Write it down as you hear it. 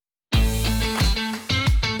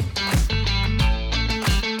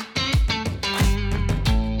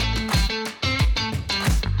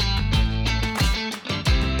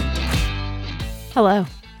Hello,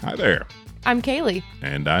 Hi there. I'm Kaylee,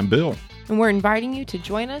 And I'm Bill. and we're inviting you to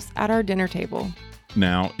join us at our dinner table.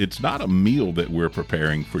 Now, it's not a meal that we're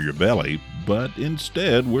preparing for your belly, but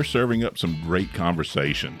instead we're serving up some great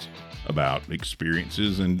conversations about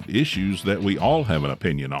experiences and issues that we all have an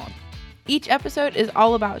opinion on. Each episode is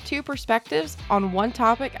all about two perspectives on one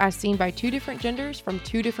topic as seen by two different genders from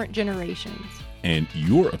two different generations. And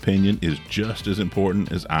your opinion is just as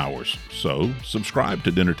important as ours. So subscribe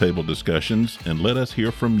to Dinner Table Discussions and let us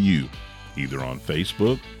hear from you, either on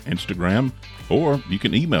Facebook, Instagram, or you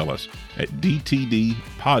can email us at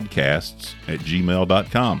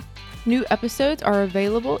dtdpodcasts@gmail.com. New episodes are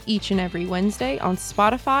available each and every Wednesday on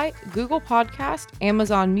Spotify, Google Podcast,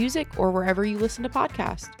 Amazon Music, or wherever you listen to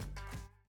podcasts.